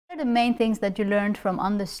the main things that you learned from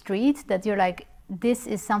on the street that you're like, this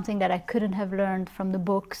is something that I couldn't have learned from the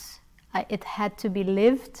books? It had to be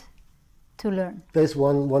lived to learn. There's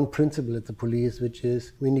one principle at the police, which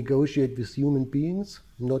is we negotiate with human beings,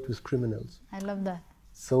 not with criminals. I love that.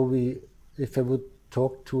 So if I would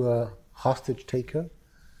talk to a hostage taker,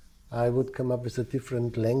 I would come up with a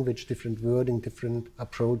different language, different wording, different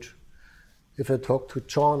approach. If I talk to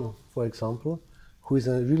John, for example, who is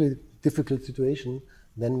in a really difficult situation,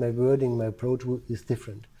 then my wording, my approach is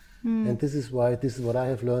different. And this is what I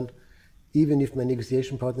have learned. Even if my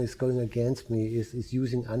negotiation partner is going against me, is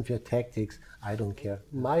using unfair tactics, I don't care.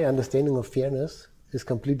 My understanding of fairness is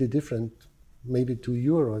completely different, maybe to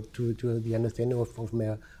your or to the understanding of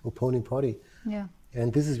my opposing party. Yeah.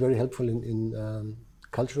 And this is very helpful in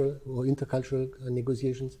cultural or intercultural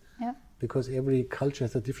negotiations, because every culture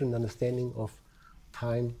has a different understanding of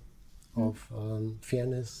time, of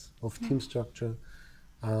fairness, of team structure,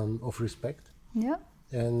 of respect. Yeah.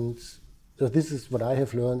 And so this is what I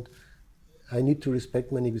have learned. I need to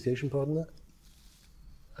respect my negotiation partner,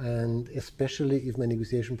 and especially if my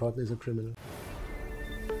negotiation partner is a criminal.